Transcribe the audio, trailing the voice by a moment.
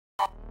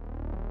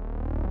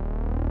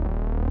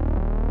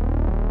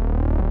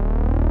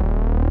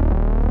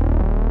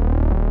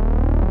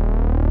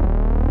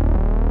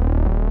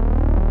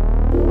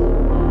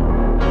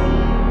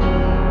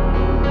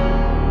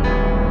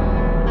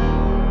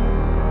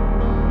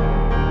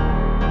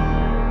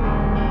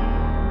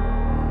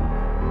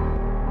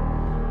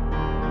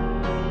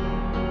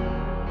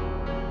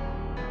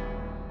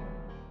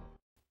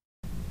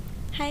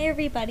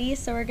everybody,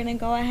 so we're gonna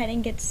go ahead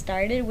and get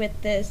started with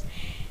this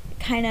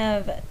kind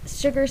of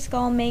sugar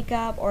skull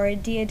makeup or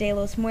Dia de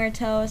los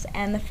Muertos,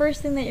 and the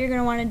first thing that you're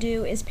gonna want to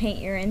do is paint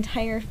your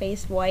entire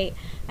face white.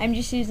 I'm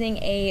just using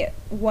a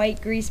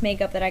white grease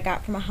makeup that I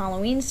got from a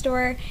Halloween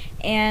store,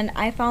 and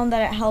I found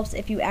that it helps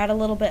if you add a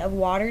little bit of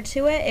water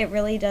to it. It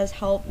really does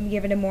help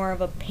give it a more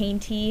of a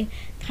painty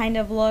kind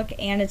of look,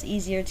 and it's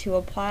easier to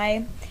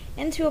apply.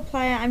 And to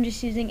apply it, I'm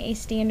just using a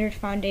standard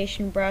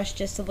foundation brush,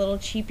 just a little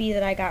cheapie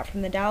that I got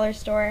from the dollar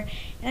store,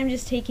 and I'm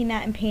just taking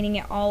that and painting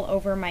it all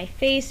over my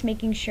face,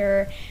 making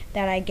sure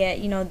that I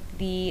get,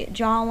 the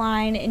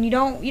jawline. And you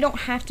don't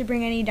have to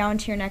bring any down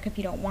to your neck if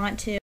you don't want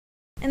to.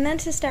 And then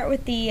to start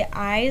with the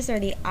eyes, or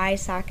the eye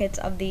sockets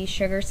of the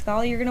sugar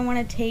skull, you're going to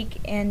want to take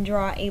and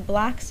draw a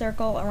black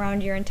circle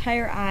around your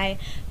entire eye,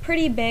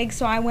 pretty big.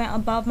 So I went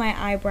above my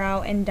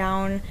eyebrow and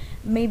down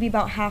maybe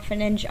about ½ an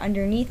inch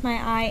underneath my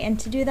eye, and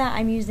to do that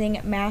I'm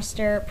using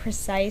Master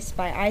Precise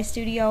by Eye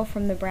Studio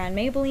from the brand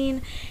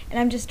Maybelline, and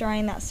I'm just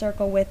drawing that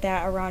circle with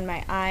that around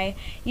my eye.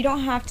 You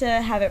don't have to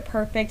have it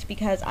perfect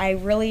because I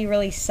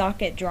really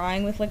suck at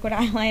drawing with liquid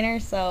eyeliner,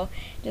 so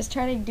just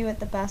try to do it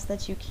the best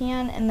that you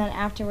can, and then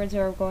afterwards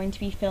we're going to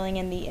be filling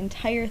in the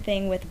entire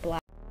thing with black.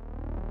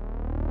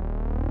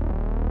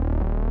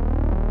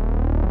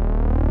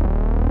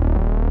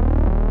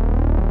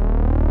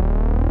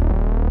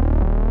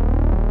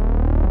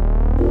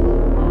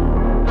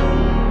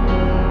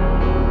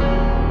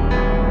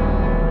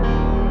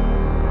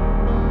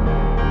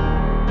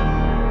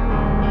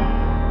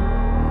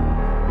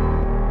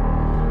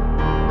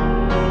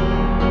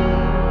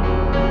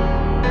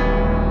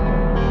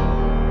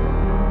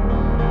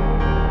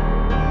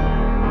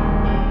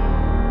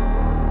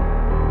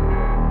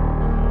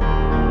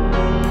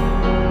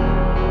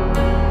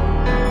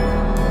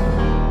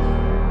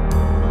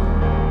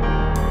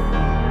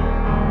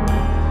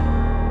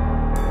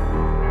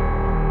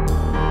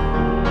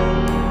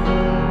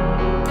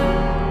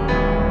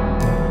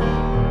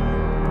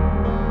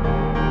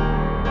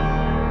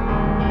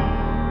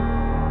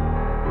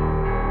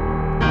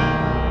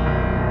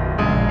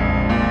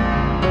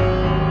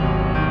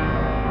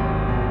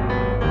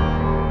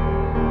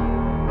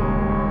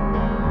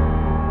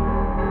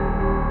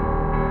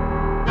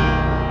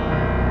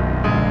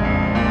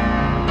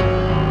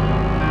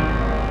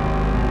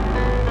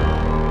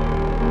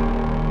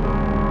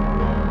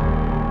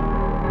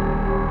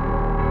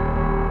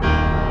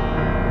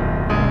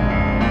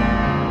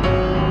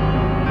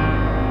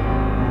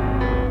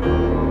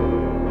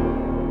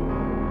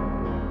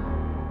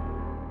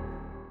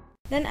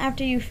 Then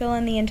after you fill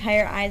in the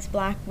entire eyes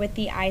black with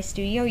the Eye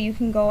Studio, you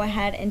can go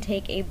ahead and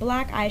take a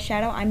black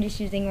eyeshadow. I'm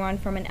just using one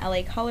from an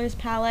LA Colors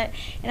palette,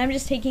 and I'm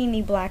just taking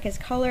the blackest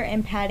color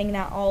and patting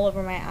that all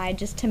over my eye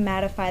just to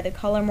mattify the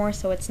color more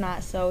so it's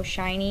not so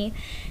shiny.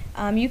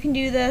 You can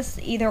do this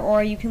either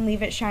or, you can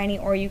leave it shiny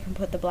or you can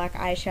put the black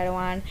eyeshadow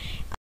on.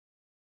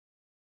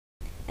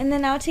 And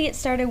then now to get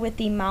started with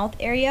the mouth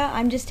area,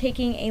 I'm just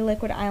taking a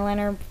liquid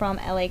eyeliner from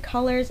LA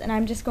Colors, and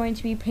I'm just going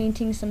to be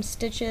painting some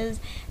stitches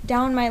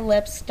down my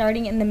lips,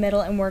 starting in the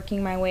middle and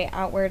working my way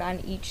outward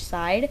on each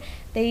side.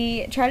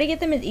 They try to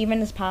get them as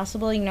even as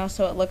possible,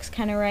 so it looks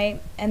kind of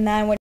right. And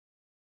then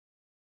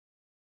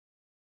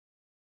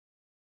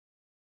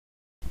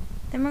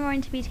Then we're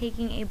going to be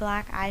taking a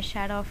black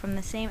eyeshadow from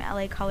the same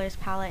LA Colors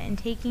palette and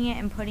taking it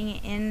and putting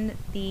it in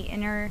the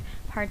inner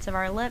parts of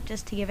our lip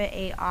just to give it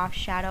a off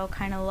shadow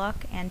kind of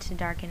look and to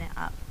darken it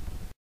up.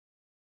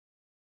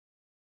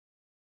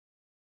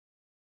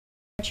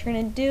 What you're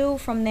going to do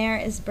from there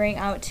is bring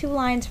out 2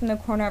 lines from the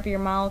corner of your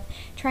mouth,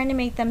 trying to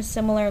make them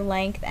similar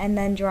length, and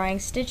then drawing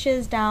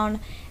stitches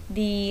down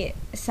the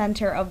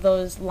center of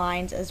those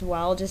lines as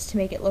well, just to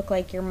make it look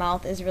like your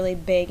mouth is really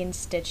big and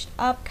stitched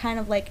up, kind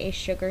of like a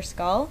sugar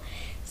skull.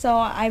 So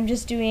I'm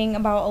just doing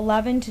about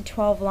 11 to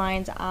 12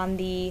 lines on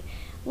the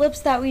lips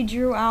that we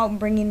drew out,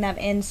 bringing them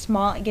in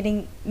small,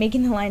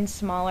 making the lines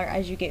smaller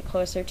as you get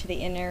closer to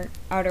the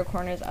outer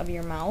corners of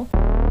your mouth.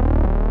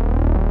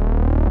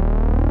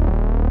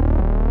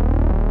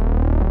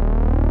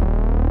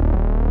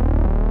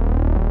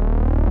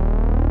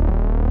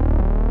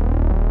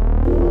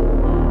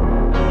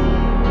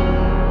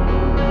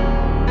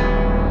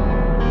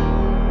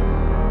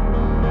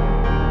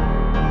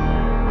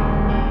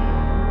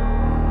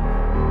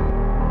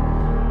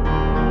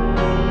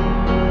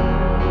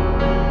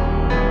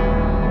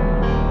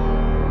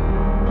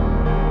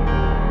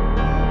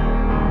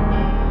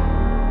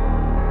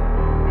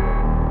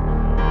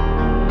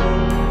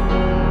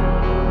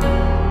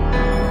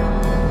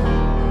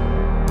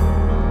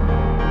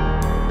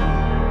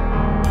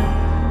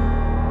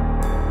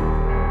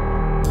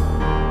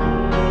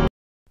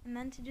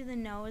 To do the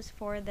nose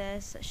for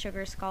this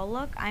sugar skull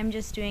look, I'm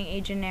just doing a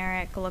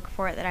generic look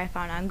for it that I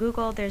found on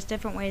Google. There's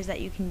different ways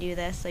that you can do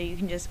this, so you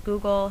can just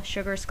Google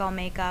sugar skull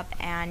makeup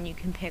and you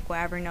can pick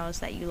whatever nose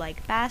that you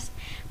like best.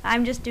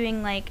 I'm just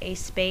doing like a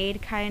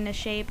spade kind of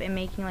shape and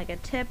making like a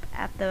tip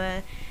at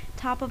the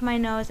top of my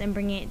nose and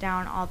bringing it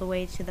down all the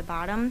way to the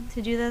bottom.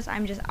 To do this,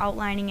 I'm just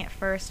outlining it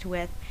first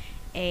with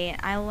an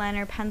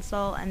eyeliner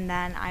pencil, and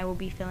then I will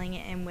be filling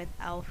it in with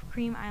e.l.f.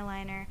 cream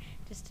eyeliner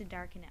just to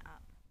darken it up.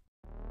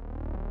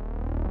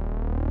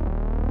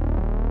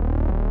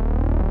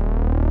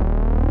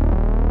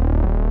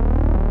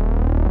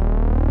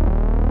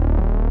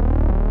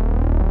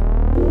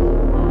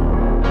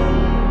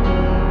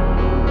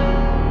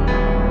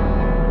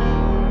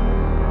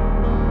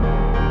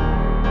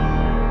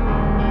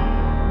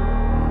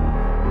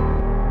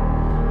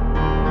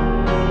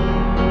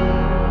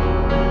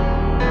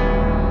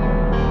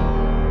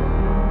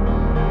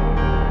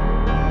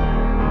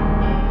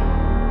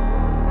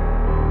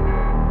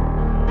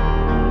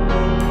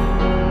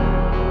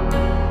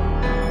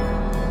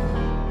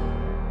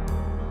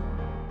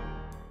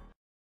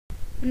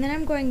 And then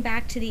I'm going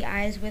back to the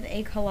eyes with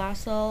a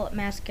Colossal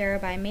mascara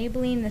by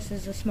Maybelline. This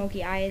is a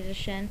Smoky Eye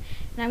edition.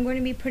 And I'm going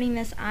to be putting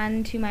this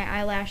onto my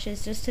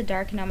eyelashes just to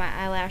darken up my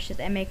eyelashes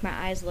and make my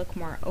eyes look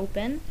more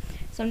open.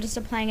 So I'm just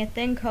applying a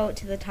thin coat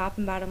to the top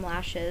and bottom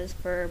lashes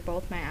for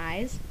both my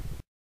eyes.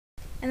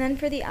 And then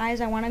for the eyes,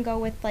 I want to go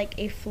with like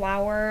a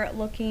flower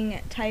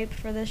looking type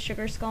for this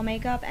Sugar Skull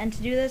makeup. And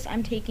to do this,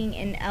 I'm taking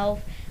an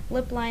e.l.f.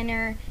 lip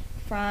liner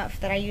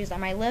that I used on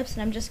my lips,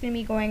 and I'm just going to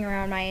be going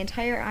around my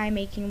entire eye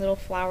making little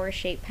flower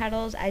shaped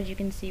petals, as you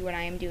can see what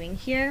I am doing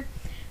here.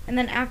 And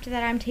then after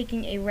that, I'm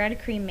taking a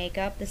red cream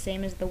makeup, the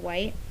same as the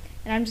white,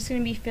 and I'm just going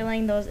to be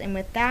filling those in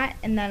with that.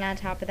 And then on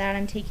top of that,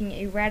 I'm taking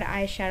a red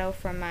eyeshadow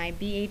from my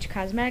BH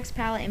Cosmetics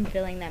palette and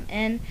filling them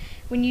in.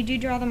 When you do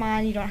draw them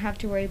on, you don't have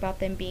to worry about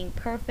them being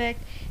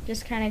perfect.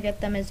 Just kind of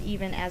get them as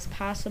even as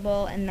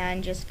possible, and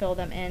then just fill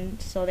them in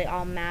so they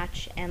all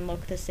match and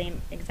look the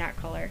same exact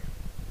color.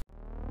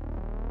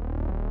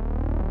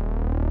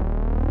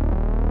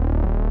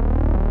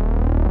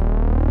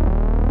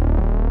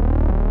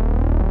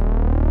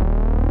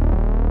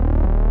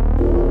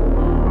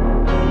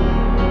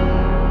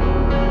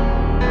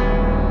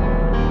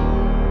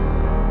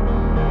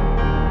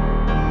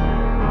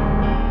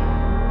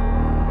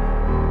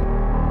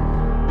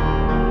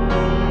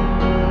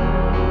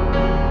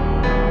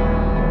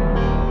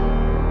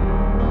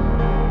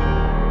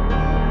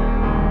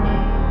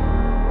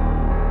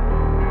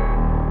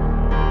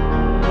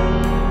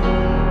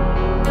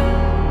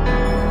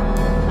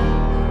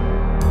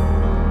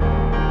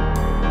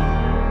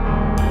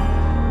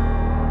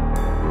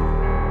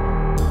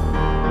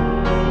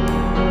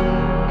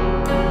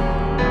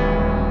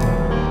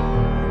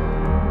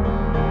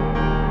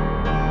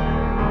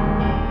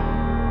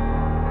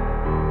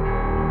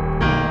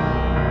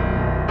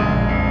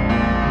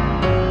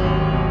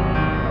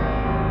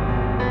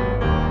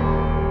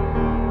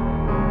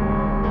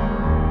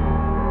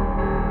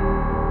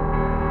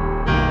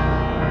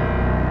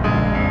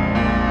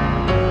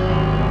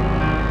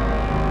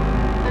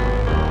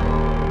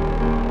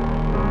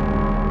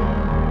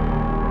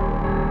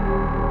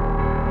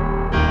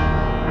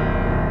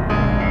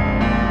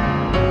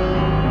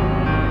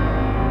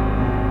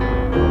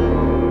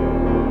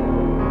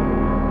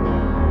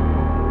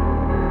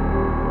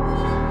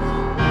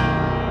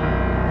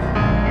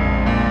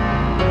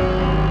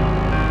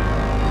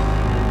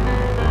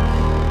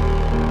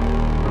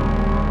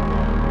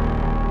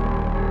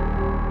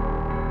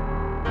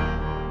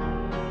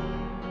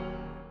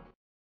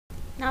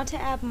 Now to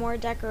add more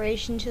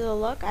decoration to the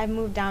look, I've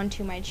moved down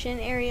to my chin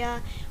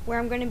area where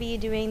I'm going to be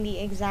doing the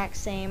exact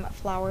same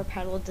flower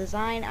petal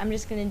design. I'm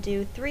just going to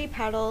do 3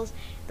 petals.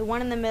 The one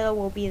in the middle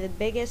will be the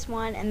biggest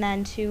one, and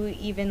then 2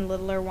 even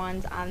littler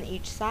ones on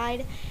each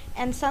side.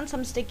 And since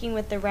I'm sticking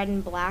with the red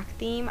and black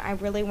theme, I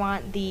really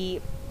want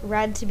the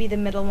red to be the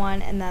middle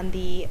one, and then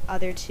the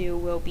other 2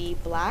 will be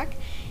black.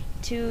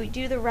 To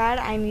do the red,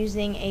 I'm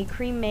using a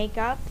cream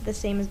makeup, the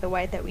same as the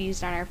white that we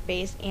used on our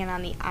face and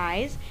on the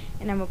eyes,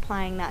 and I'm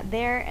applying that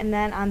there. And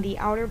then on the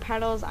outer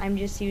petals, I'm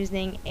just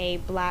using a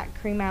black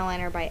cream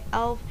eyeliner by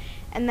e.l.f.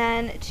 And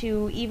then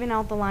to even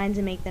out the lines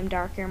and make them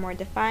darker and more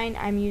defined,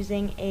 I'm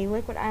using a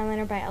liquid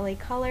eyeliner by LA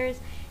Colors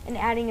and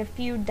adding a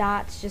few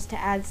dots just to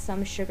add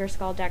some sugar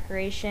skull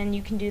decoration.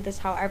 You can do this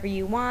however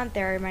you want.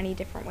 There are many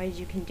different ways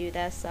you can do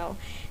this, so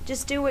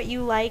just do what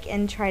you like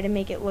and try to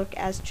make it look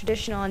as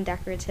traditional and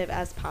decorative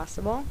as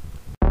possible.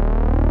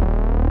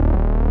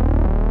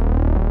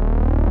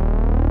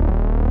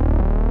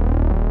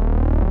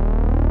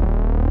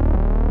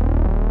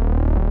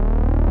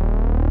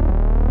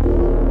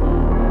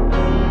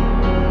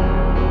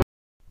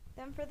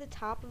 For the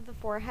top of the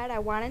forehead, I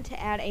wanted to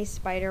add a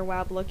spider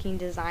web looking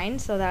design,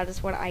 so that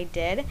is what I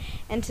did.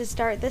 And to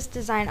start this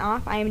design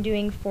off, I am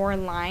doing 4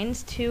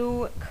 lines,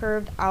 2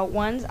 curved out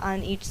ones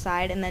on each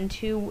side and then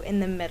 2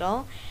 in the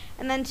middle.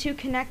 And then to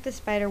connect the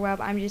spider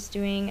web, I'm just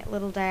doing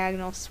little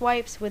diagonal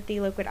swipes with the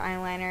liquid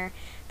eyeliner.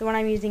 The one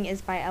I'm using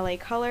is by LA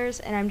Colors,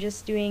 and I'm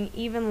just doing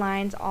even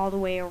lines all the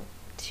way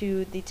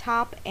to the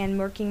top and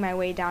working my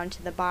way down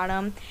to the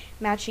bottom,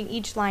 matching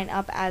each line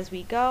up as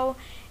we go.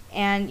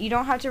 And you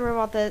don't have to worry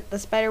about the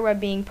spider web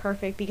being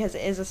perfect because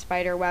it is a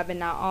spider web and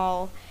not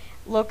all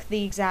look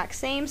the exact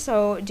same,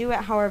 so do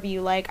it however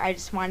you like. I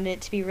just wanted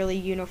it to be really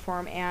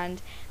uniform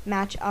and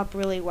match up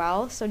really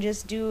well, so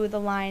just do the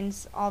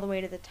lines all the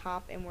way to the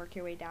top and work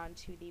your way down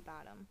to the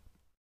bottom.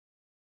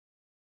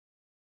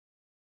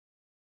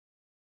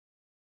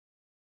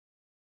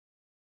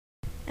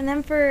 And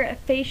then for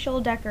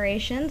facial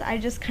decorations, I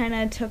just kind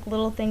of took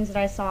little things that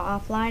I saw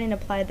offline and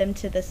applied them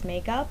to this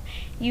makeup.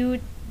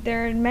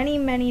 There are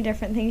many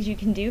different things you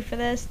can do for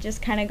this.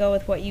 Just kind of go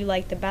with what you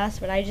like the best,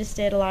 but I just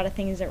did a lot of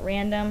things at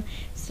random.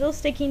 Still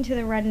sticking to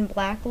the red and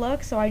black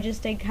look, so I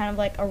just did kind of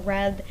like a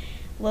red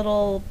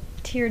little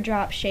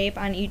teardrop shape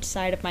on each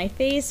side of my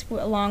face,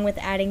 along with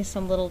adding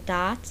some little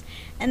dots.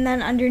 And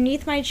then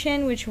underneath my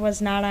chin, which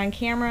was not on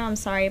camera, I'm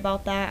sorry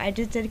about that, I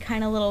just did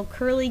kind of little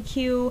curly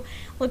Q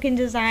looking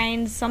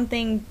designs,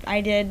 something I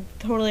did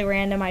totally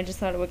random. I just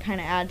thought it would kind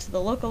of add to the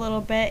look a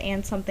little bit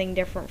and something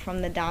different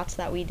from the dots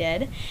that we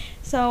did.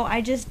 So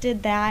I just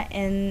did that,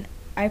 and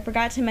I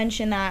forgot to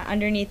mention that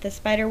underneath the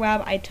spider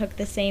web, I took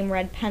the same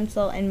red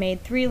pencil and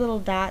made 3 little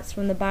dots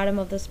from the bottom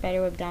of the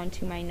spider web down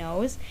to my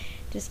nose,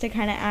 just to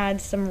kind of add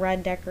some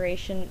red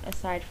decoration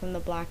aside from the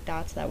black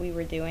dots that we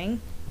were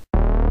doing.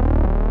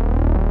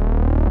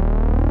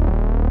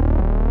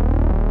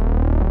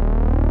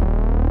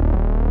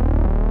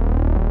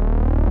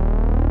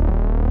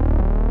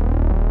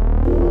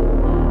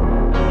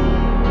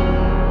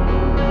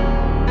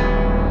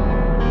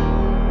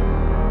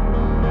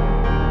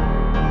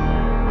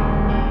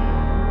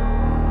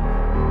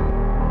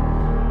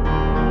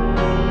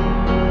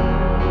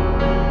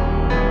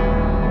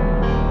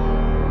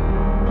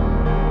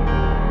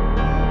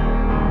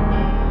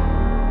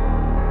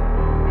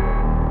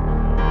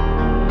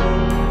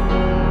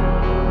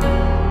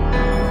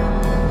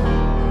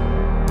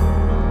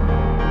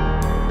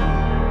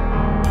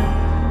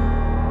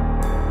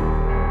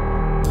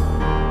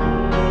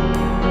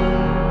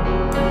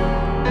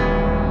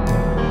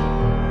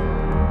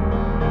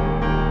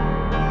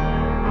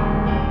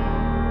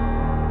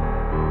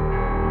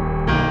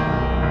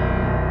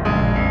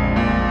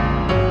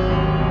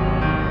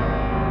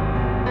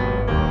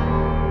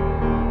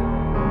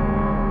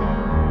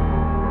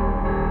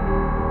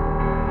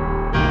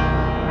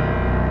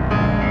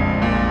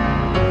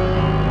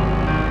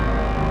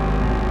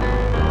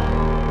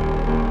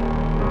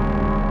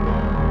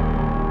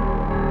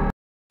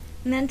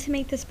 And then to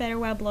make the spider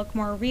web look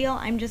more real,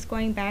 I'm just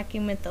going back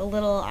in with a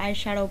little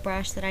eyeshadow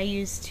brush that I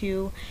use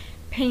to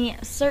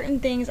paint certain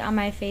things on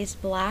my face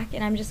black,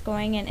 and I'm just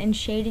going in and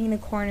shading the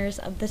corners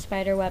of the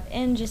spider web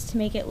in just to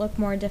make it look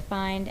more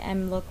defined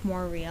and look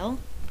more real.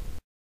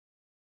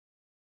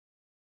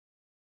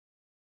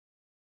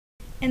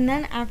 And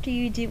then after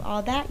you do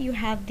all that, you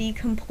have the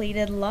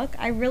completed look.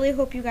 I really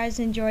hope you guys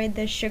enjoyed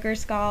the Sugar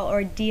Skull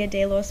or Dia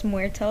de los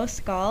Muertos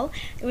skull.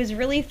 It was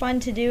really fun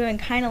to do and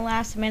kind of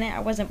last minute.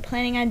 I wasn't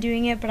planning on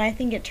doing it, but I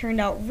think it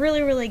turned out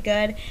really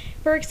good.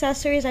 For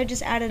accessories, I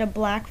just added a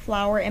black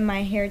flower in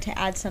my hair to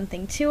add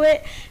something to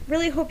it.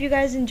 Really hope you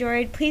guys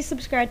enjoyed. Please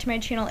subscribe to my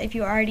channel if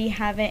you already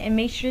haven't, and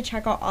make sure to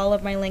check out all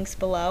of my links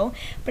below.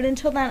 But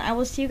until then, I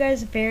will see you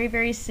guys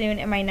very soon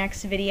in my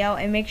next video,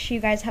 and make sure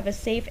you guys have a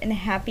safe and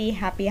happy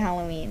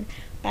Halloween.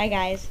 Bye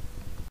guys.